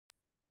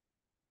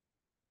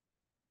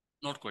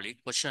ನೋಡ್ಕೊಳ್ಳಿ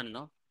question.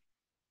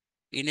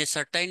 In a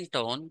certain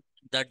tone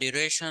the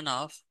duration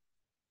of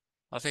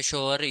A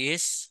shower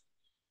is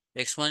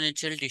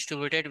exponential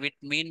distributed with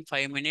mean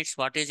 5 minutes.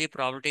 What is the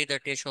probability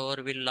that a shower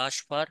will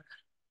last for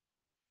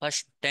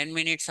first 10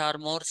 minutes or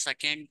more,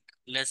 second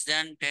less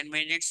than 10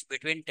 minutes,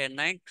 between 10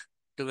 and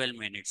 12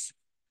 minutes?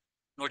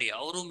 ನೋಡಿ,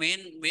 ಅವರು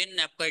main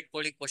ಜ್ಞಾಪಕ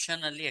ಇಟ್ಕೊಳ್ಳಿ,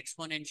 question ಅಲ್ಲಿ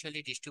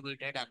exponentially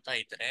distributed ಅಂತ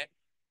ಇದ್ರೆ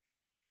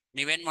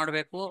ನೀವೇನ್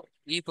ಮಾಡಬೇಕು,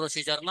 ಈ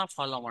ಪ್ರೊಸೀಜರ್ನ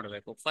ಫಾಲೋ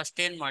ಮಾಡಬೇಕು.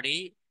 ಫಸ್ಟ್ ಏನ್ ಮಾಡಿ,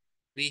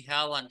 ವಿ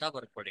ಹ್ಯಾವ್ ಅಂತ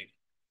ಬರ್ಕೊಡಿ.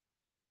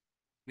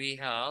 We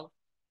have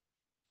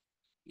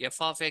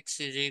F of X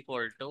is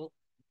equal to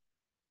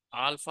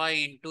alpha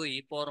into E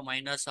power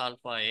minus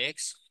alpha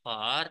X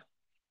for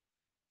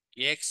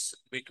X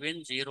between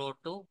 0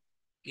 to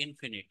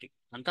infinity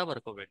ಅಂತ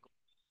ಬರ್ಕೋಬೇಕು.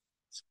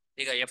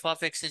 ಈಗ F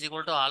of X is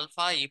equal to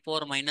alpha E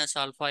power minus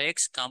alpha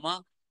X ಕಾಮ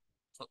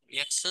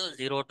X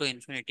 0 to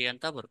infinity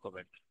ಅಂತ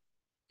ಬರ್ಕೋಬೇಕು.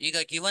 ಈಗ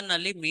given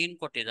ಅಲ್ಲಿ ಮೀನ್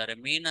ಕೊಟ್ಟಿದ್ದಾರೆ.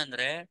 ಮೀನ್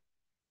ಅಂದ್ರೆ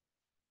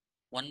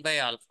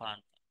 1/ಆಲ್ಫಾ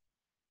ಅಂತ.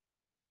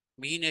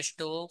 ಮೀನ್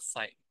ಎಷ್ಟು?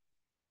 5.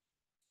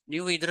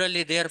 ನೀವು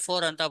ಇದರಲ್ಲಿ ದೇರ್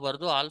ಫೋರ್ ಅಂತ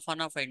ಬರ್ದು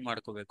ಆಲ್ಫಾನ ಫೈಂಡ್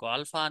ಮಾಡ್ಕೋಬೇಕು.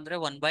 ಆಲ್ಫಾ ಅಂದ್ರೆ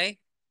 1/5.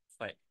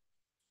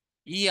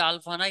 ಈ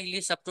ಆಲ್ಫಾನ ಇಲ್ಲಿ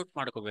ಸಬ್ಸ್ಟಿಟ್ಯೂಟ್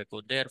ಮಾಡ್ಕೋಬೇಕು.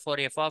 There four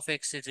F of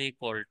X is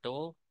equal to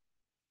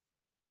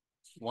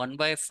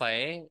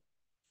 1/5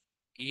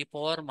 E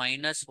power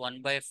minus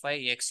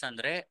 1/5 X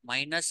ಅಂದ್ರೆ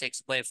ಮೈನಸ್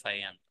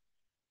x/5 ಅಂತ.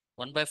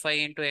 1/5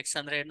 ಇಂಟು ಎಕ್ಸ್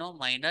ಅಂದ್ರೆ ಏನು?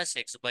 Minus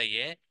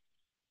x/5.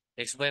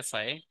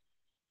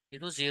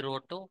 ಇದು 0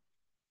 to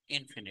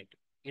ಇನ್ಫಿನಿಟಿ.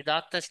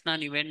 ಇದಾದ ತಕ್ಷಣ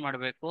ನೀವೇನ್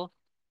ಮಾಡಬೇಕು,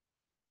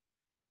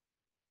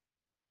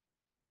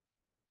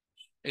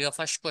 ಈಗ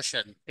first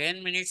question 10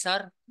 minutes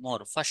R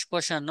more. First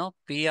question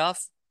P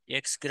of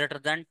X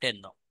greater than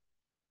 10.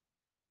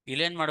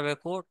 ಇಲ್ಲೇನ್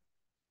ಮಾಡಬೇಕು,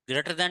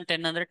 ಗ್ರೇಟರ್ ದ್ಯಾನ್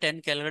 10 ಅಂದ್ರೆ 10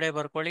 ಕೆಳಗಡೆ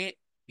ಬರ್ಕೊಳ್ಳಿ,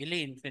 ಇಲ್ಲಿ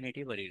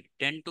ಇನ್ಫಿನಿಟಿ ಬರೀರಿ.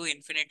 10 to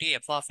infinity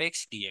F of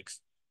X D X.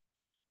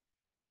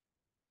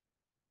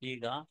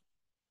 ಈಗ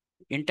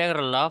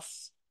ಇಂಟೆಗ್ರಲ್ ಆಫ್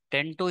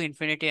 10 to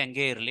ಇನ್ಫಿನಿಟಿ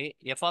ಹಂಗೆ ಇರಲಿ.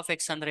 ಎಫ್ ಆಫ್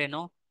ಎಕ್ಸ್ ಅಂದ್ರೆ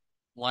ಏನು?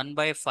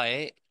 1/5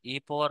 E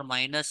power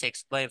minus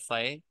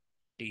x/5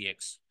 D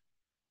X.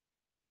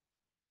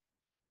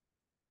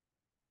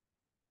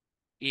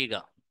 ಈಗ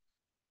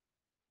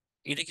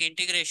ಇದಕ್ಕೆ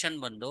ಇಂಟಿಗ್ರೇಷನ್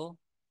ಬಂದು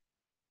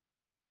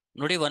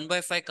ನೋಡಿ,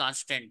 1/5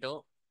 constant,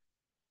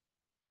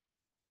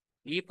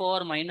 E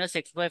power minus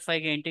x/5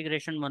 ಗೆ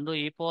ಇಂಟಿಗ್ರೇಷನ್ ಬಂದು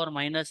E power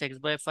minus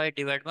x/5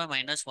 divide by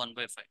minus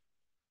 1/5.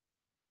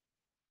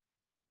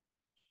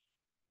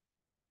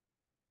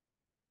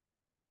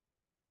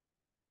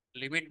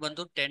 Limit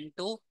ಬಂದು 10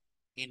 to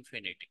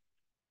ಇನ್ಫಿನಿಟಿ.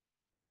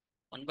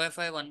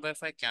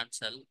 1/5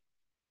 ಕ್ಯಾನ್ಸಲ್,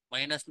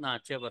 ಮೈನಸ್ನ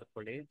ಆಚೆ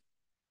ಬರ್ಕೊಳ್ಳಿ.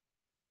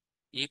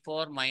 E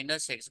power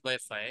minus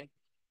x/5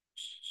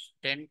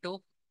 10 to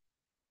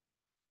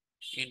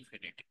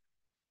infinity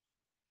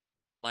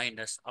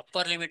minus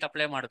upper limit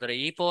apply ಮಾಡಿದ್ರೆ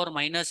ಇ ಪವರ್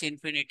ಮೈನಸ್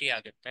ಇನ್ಫಿನಿಟಿ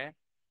ಆಗುತ್ತೆ.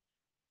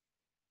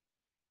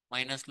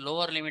 Minus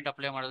lower limit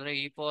apply ಮಾಡಿದ್ರೆ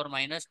E power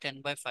minus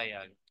 10/5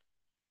 ಆಗುತ್ತೆ.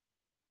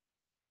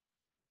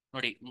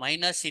 ನೋಡಿ,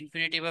 minus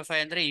ಇನ್ಫಿನಿಟಿ/5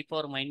 ಅಂದ್ರೆ E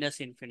power minus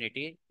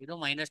infinity, ಇದು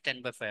ಮೈನಸ್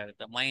 10/5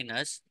 ಆಗುತ್ತೆ.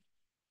 Minus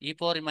E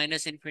power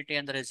minus infinity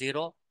ಅಂದ್ರೆ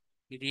 0,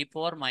 ಇದು E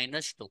power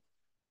minus 2.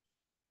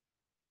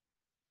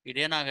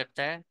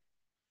 ಇದೇನಾಗುತ್ತೆ,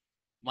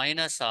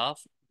 minus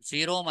of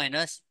 0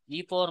 minus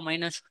E power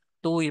minus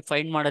 2.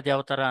 Find ಮಾಡೋದು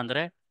ಯಾವ ತರ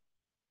ಅಂದ್ರೆ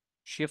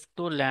ಶಿಫ್ಟ್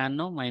ಟು ಲ್ಯಾನ್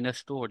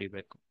 -2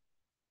 ಹೊಡಿಬೇಕು.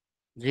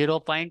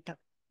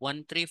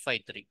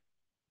 0.1353.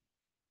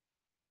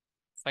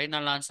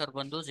 ಫೈನಲ್ ಆನ್ಸರ್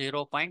ಬಂದು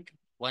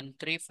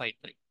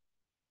 0.1353.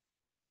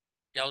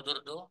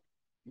 ಯಾವ್ದ್ರದ್ದು?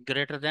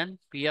 Greater than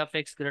P of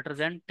X greater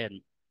than 10.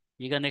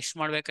 ಈಗ next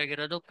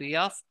ಮಾಡ್ಬೇಕಾಗಿರೋದು P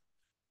of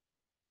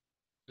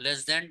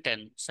less than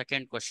 10.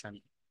 Second question,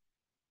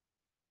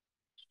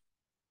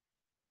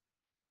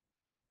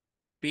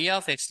 P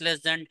of X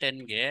less than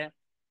 10ಗೆ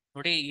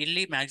ನೋಡಿ,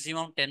 ಇಲ್ಲಿ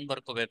maximum 10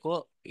 ಬರ್ಕೋಬೇಕು,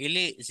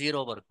 ಇಲ್ಲಿ 0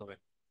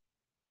 ಬರ್ಕೋಬೇಕು.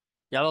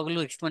 ಯಾವಾಗಲೂ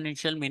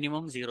ಎಕ್ಸ್ಪೋನೆನ್ಷಿಯಲ್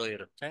ಮಿನಿಮಮ್ 0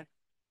 ಇರುತ್ತೆ.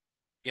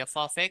 F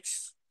of X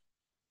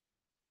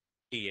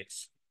D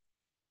X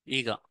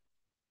ಈಗ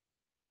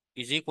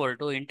is equal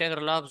to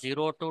integral of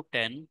 0 to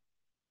 10.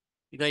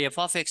 ಈಗ F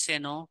of X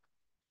ಏನು?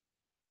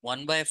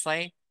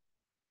 1/5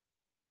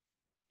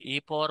 E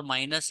power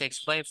minus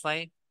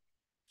x/5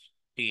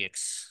 D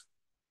X.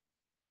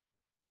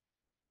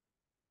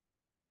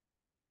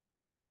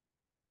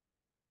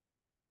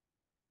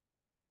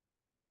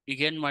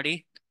 ಈಗೇನ್ ಮಾಡಿ,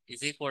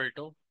 ಇಸ್ ಈಕ್ವಲ್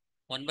ಟು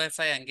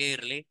 1/5 ಹಂಗೆ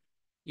ಇರಲಿ.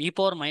 ಇ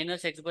ಪವರ್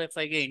ಮೈನಸ್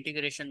x/5 ಗೆ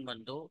ಇಂಟಿಗ್ರೇಷನ್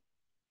ಬಂದು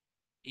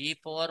E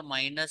power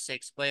minus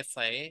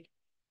x/5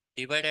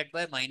 divided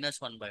by minus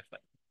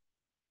 1/5.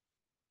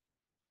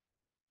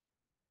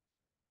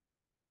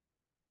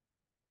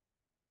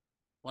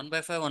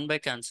 1/5 1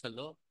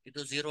 cancel,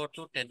 ಇದು 0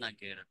 to 10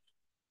 ಹಂಗೆ ಇರುತ್ತೆ.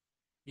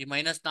 ಈ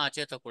ಮೈನಸ್ನ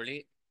ಆಚೆ ತಗೊಳ್ಳಿ.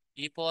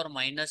 ಇ ಪವರ್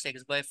ಮೈನಸ್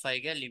x/5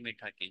 ಗೆ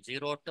ಲಿಮಿಟ್ ಹಾಕಿ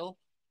 0 to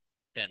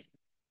 10.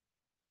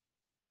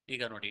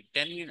 ಈಗ ನೋಡಿ,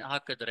 10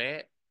 ಹಾಕಿದ್ರೆ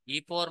ಇ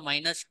ಪವರ್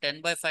ಮೈನಸ್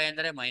 10/5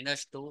 ಅಂದ್ರೆ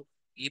 -2,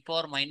 ಇ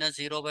ಪವರ್ ಮೈನಸ್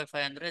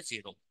 0/5 ಅಂದ್ರೆ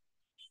 0,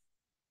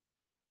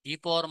 ಇ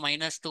ಪವರ್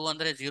ಮೈನಸ್ 2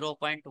 ಅಂದ್ರೆ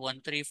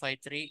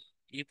 0.1353,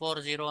 ಇ ಪವರ್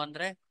 0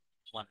 ಅಂದ್ರೆ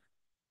 1.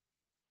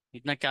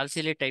 ಇದನ್ನ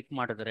ಕ್ಯಾಲ್ಸಿಲಿ ಟೈಪ್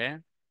ಮಾಡಿದ್ರೆ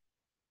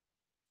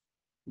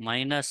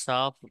ಮೈನಸ್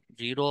ಆಫ್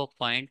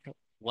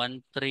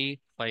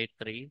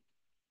 0.1353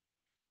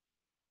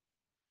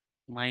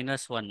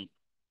 minus 1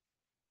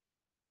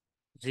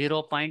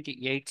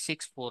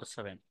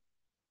 0.8647.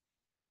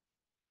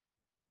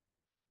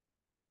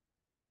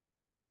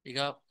 ಈಗ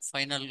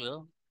ಫೈನಲ್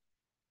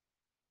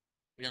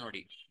ಈಗ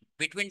ನೋಡಿ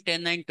ಬಿಟ್ವೀನ್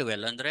 10 and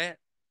 12 ಅಂದ್ರೆ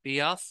ಪಿ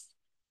ಆಫ್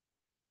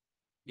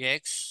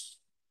ಎಕ್ಸ್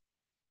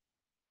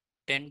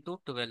 10 to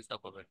 12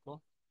 ತಗೋಬೇಕು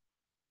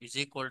is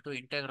equal to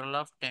integral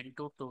of 10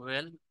 to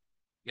 12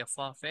 f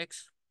of x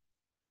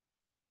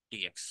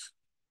dx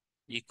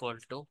equal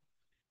to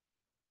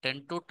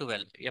 10 to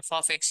 12 f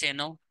of x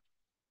ಏನು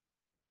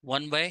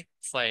 1 by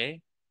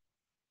 5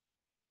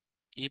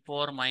 e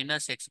power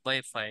minus x by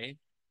 5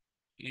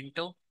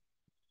 into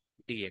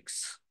dx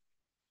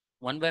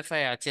 1 by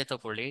 5 ಆಚೆ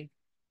ತಗೊಳ್ಳಿ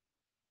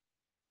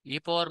e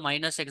power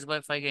minus x by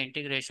 5 ಗೆ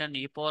integration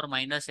e power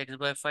minus x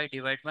by 5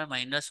 divide by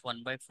minus 1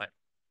 by 5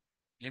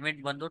 limit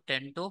ಬಂದು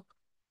 10 to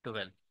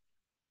 12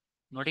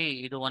 ನೋಡಿ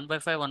ಇದು 1 by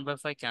 5 1 by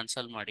 5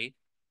 cancel ಮಾಡಿ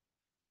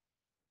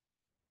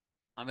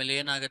ಆಮೇಲೆ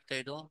ಏನಾಗುತ್ತೆ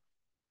ಇದು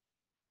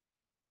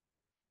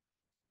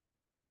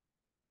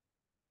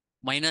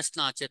ಮೈನಸ್ನ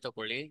ಆಚೆ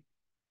ತಗೊಳ್ಳಿ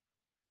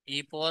e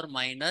power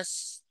minus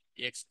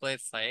x by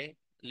 5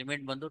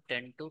 limit ಬಂದು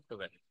 10 to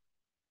 12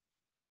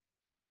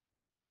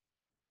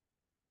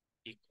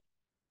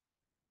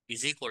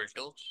 is equal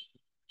to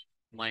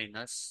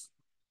minus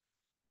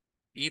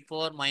e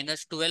power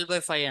minus 12 by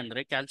 5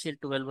 ಅಂದ್ರೆ ಕ್ಯಾಲ್ಸಿಯಲ್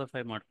 12 by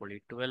 5 ಮಾಡ್ಕೊಳ್ಳಿ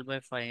 12 by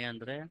 5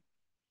 ಅಂದ್ರೆ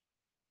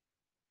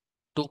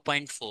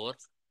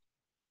 2.4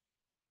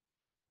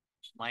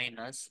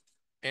 minus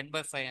 10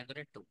 by 5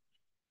 ಅಂದ್ರೆ 2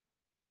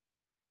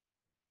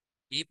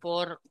 e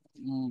power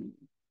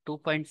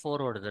 2.4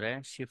 ಹೊಡೆದ್ರೆ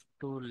shift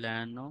to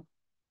LAN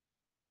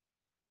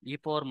e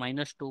power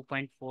minus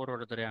 2.4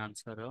 ಹೊಡೆದ್ರೆ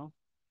ಆನ್ಸರ್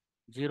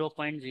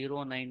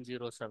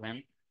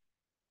 0.0907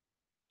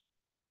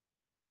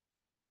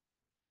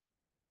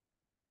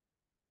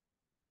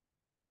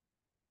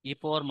 e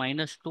power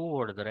minus 2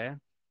 ಹೊಡೆದ್ರೆ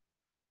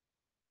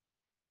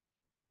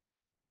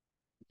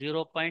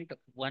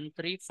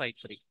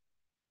 0.1353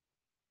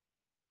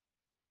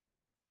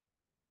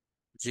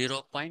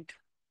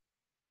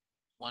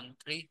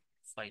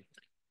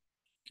 0.1353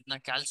 ಇದನ್ನ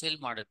ಕ್ಯಾಲ್ಸಿಯಲ್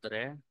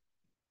ಮಾಡಿದ್ರೆ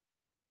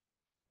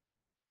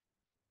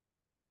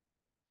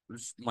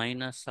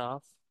minus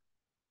of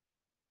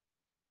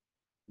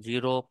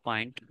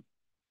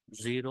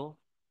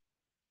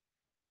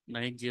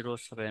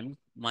 0.0907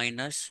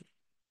 minus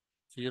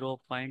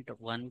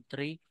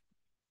 0.13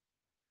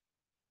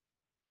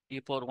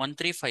 e power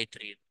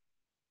 1353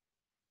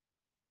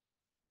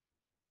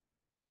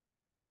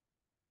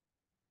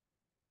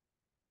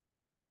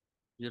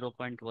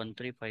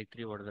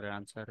 0.1353 ಹೊಡೆದ್ರೆ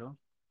ಆನ್ಸರು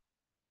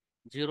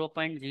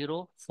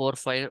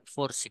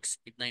 0.04546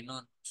 ಇದನ್ನ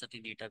ಇನ್ನೊಂದು ಸತಿ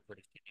ನೀಟಾಗಿ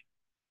ಬರೀತೀನಿ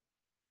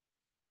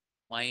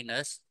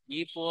ಮೈನಸ್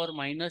e ಪವರ್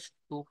ಮೈನಸ್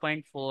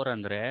 2.4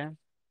 ಅಂದ್ರೆ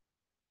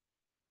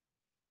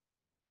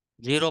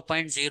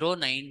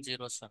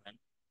 0.0907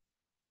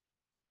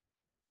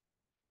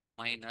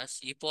 ಮೈನಸ್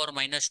e ಪವರ್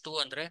ಮೈನಸ್ 2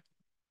 ಅಂದ್ರೆ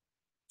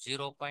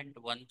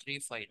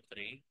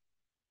 0.1353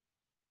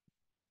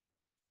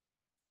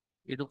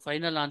 ಇದು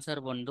ಫೈನಲ್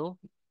ಆನ್ಸರ್ ಬಂದು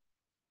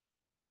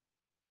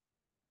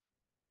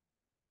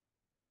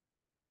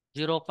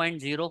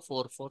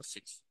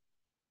 0.0446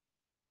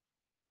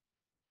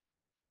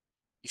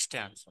 ಇಷ್ಟೇ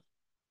ಆನ್ಸರ್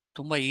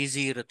ತುಂಬಾ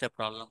ಈಸಿ ಇರುತ್ತೆ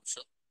ಪ್ರಾಬ್ಲಮ್ಸ್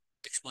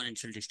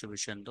ಎಕ್ಸ್ಪೋನೆನ್ಷಿಯಲ್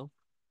ಡಿಸ್ಟ್ರಿಬ್ಯೂಷನ್ದು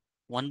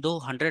ಒಂದು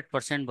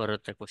 100%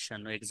 ಬರುತ್ತೆ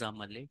ಕ್ವಶನ್ ಎಕ್ಸಾಮ್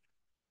ಅಲ್ಲಿ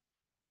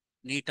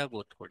ನೀಟಾಗಿ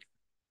ಓದ್ಕೊಳ್ಳಿ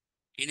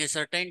in a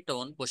certain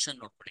town question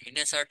ನೋಡ್ಕೊಳ್ಳಿ in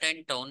a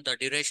certain town the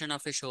duration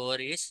of A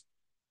shower is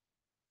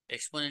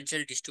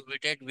exponential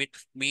distributed with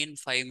mean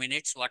 5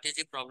 minutes. What is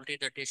the probability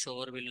that a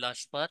shower will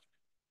last for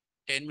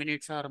 10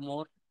 minutes or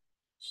more?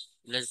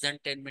 Less than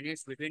 10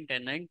 minutes, between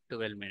 10 and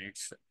 12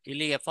 minutes.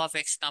 ಇಲ್ಲಿ f of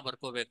x ನ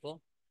ಬರ್ಕೋಬೇಕು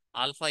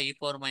alpha e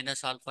power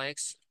minus alpha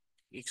X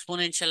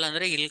exponential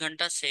ಅಂದ್ರೆ ಇಲ್ಲಿ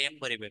ಗಂಟ same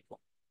ಬರಿಬೇಕು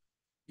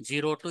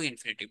 0 to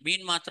infinity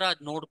ಮೀನ್ ಮಾತ್ರ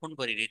ಅದ್ ನೋಡ್ಕೊಂಡು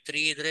ಬರೀರಿ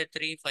 3 ಇದ್ರೆ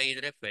 3 5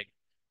 ಇದ್ರೆ 5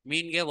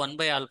 ಮೀನ್ಗೆ 1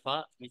 by alpha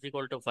is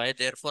equal to 5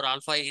 therefore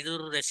alpha ಇದ್ರ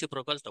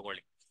ರೆಸಿಪ್ರೋಕಲ್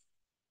ತಗೊಳ್ಳಿ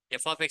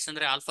f of x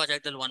ಅಂದ್ರೆ ಆಲ್ಫಾ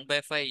ಜಾಗದಲ್ಲಿ 1 by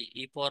 5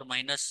 e power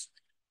minus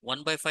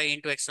 1 by 5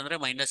 into x ಅಂದ್ರೆ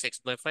minus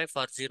x by 5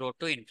 for 0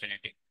 to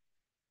infinity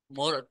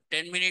more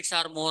 10 minutes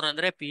or more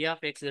ಅಂದ್ರೆ p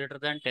of x greater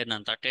than 10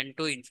 ಅಂತ 10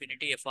 to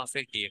infinity f of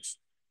x dx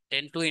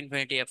 10 to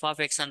infinity f of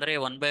x ಅಂದ್ರೆ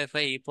 1 by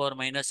 5 e power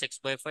minus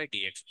x by 5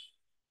 dx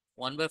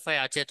 1 by 5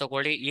 ಆಚೆ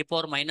ತಗೊಳ್ಳಿ e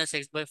power minus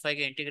x by 5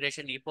 ಗೆ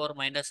integration e power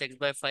minus x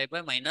by 5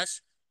 by minus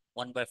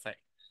 1 by 5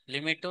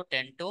 limit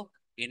 10 to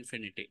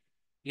infinity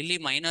ಇಲ್ಲಿ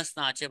minus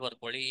ನ ಆಚೆ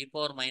ಬರ್ಕೊಳ್ಳಿ e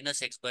power minus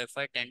x by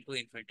 5 10 to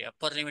infinity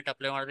upper limit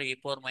apply ಮಾಡಿದ್ರೆ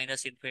e power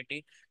minus infinity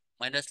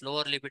minus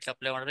lower limit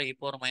apply ಮಾಡಿದ್ರೆ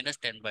e power minus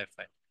 10 by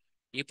 5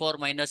 e power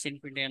minus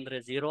infinity ಅಂದ್ರೆ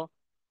 0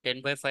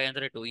 10 by 5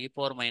 ಅಂದ್ರೆ 2 e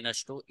power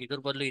minus 2 ಇದ್ರ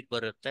ಬದಲು ಇದು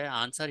ಬರುತ್ತೆ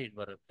ಆನ್ಸರ್ ಇದು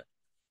ಬರುತ್ತೆ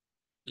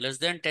ಲೆಸ್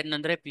ದೆನ್ 10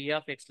 ಅಂದ್ರೆ p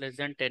of x less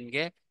than 10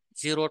 ಗೆ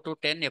 0 to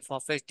 10 f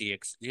of x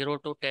dx 0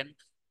 to 10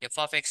 f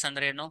of x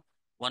ಅಂದ್ರೆ ಏನು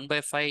 1 by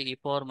 5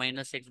 e power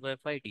minus x by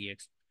 5 dx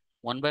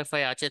 1 by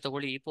 5 ಆಚೆ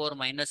ತಗೊಳ್ಳಿ e power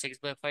minus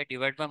x by 5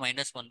 divide by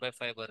minus 1 by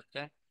 5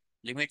 ಬರುತ್ತೆ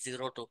limit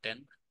 0 to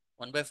 10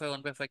 1 by 5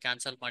 1 by 5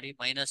 cancel ಮಾಡಿ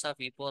minus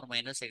of e power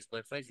minus x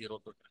by 5 0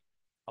 to 10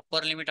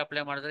 upper limit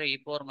apply ಮಾಡಿದ್ರೆ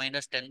e power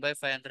minus 10 by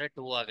 5 ಅಂದ್ರೆ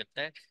 2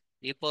 ಆಗುತ್ತೆ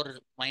E power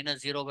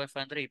 -0/5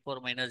 ಅಂದರೆ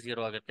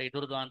e⁻−0 ಆಗುತ್ತೆ.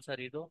 ಇದ್ರದ್ದು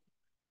answer ಇದು,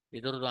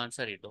 ಇದ್ರದ್ದು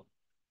ಆನ್ಸರ್ ಇದು.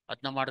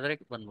 ಅದನ್ನ ಮಾಡಿದ್ರೆ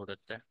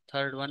ಬಂದ್ಬಿಡುತ್ತೆ.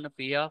 Third one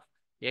P of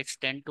X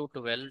 10 to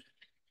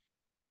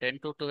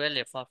 12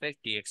 F of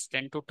X D X.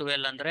 10 to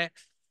 12 ಅಂದರೆ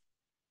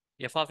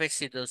ಎಫ್ ಆಫ್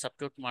ಎಕ್ಸ್ ಇದು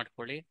ಸಬ್ಸ್ಟಿಟ್ಯೂಟ್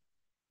ಮಾಡ್ಕೊಳ್ಳಿ.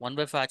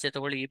 1/5 ಆಚೆ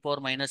ತಗೊಳ್ಳಿ,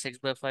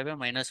 e⁻−x/5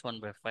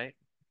 -1/5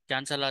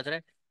 ಕ್ಯಾನ್ಸಲ್ ಆದರೆ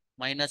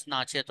ಮೈನಸ್ನ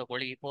ಆಚೆ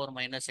ತಗೊಳ್ಳಿ,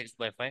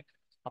 e⁻−x/5.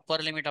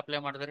 ಅಪ್ಪರ್ ಲಿಮಿಟ್ ಅಪ್ಲೈ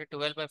ಮಾಡಿದ್ರೆ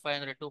 12/5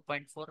 ಅಂದರೆ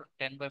 2.4,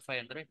 10/5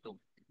 ಅಂದರೆ 2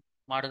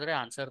 ಮಾಡಿದ್ರೆ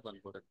ಆನ್ಸರ್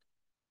ಬಂದ್ಬಿಡುತ್ತೆ.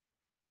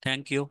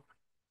 Thank you.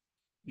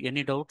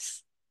 Any doubts?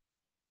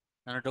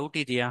 ನನ್ನ ಡೌಟ್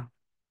ಇದೆಯಾ?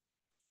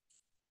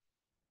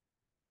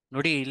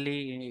 ನೋಡಿ, ಇಲ್ಲಿ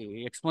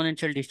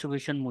ಎಕ್ಸ್ಪೋನೆನ್ಷಿಯಲ್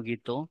ಡಿಸ್ಟ್ರಿಬ್ಯೂಷನ್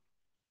ಮುಗೀತು.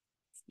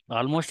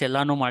 ಆಲ್ಮೋಸ್ಟ್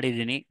ಎಲ್ಲಾನು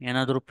ಮಾಡಿದ್ದೀನಿ.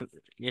 ಏನಾದರೂ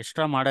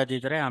ಎಕ್ಸ್ಟ್ರಾ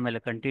ಮಾಡೋದಿದ್ರೆ ಆಮೇಲೆ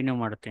ಕಂಟಿನ್ಯೂ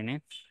ಮಾಡ್ತೀನಿ.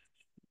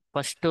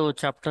 ಫಸ್ಟ್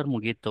ಚಾಪ್ಟರ್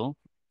ಮುಗೀತು.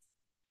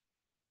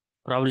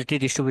 ಪ್ರಾಬಿಲಿಟಿ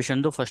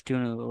ಡಿಸ್ಟ್ರಿಬ್ಯೂಷನ್ದು ಫಸ್ಟ್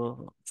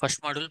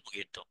ಮಾಡ್ಯೂಲ್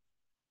ಮುಗೀತು.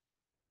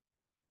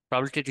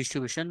 ಪ್ರಾಬಿಲಿಟಿ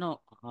ಡಿಸ್ಟ್ರಿಬ್ಯೂಷನ್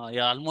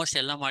ಆಲ್ಮೋಸ್ಟ್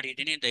ಎಲ್ಲ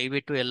ಮಾಡಿದ್ದೀನಿ.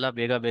 ದಯವಿಟ್ಟು ಎಲ್ಲ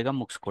ಬೇಗ ಬೇಗ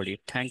ಮುಗಿಸ್ಕೊಡಿ.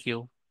 Thank you.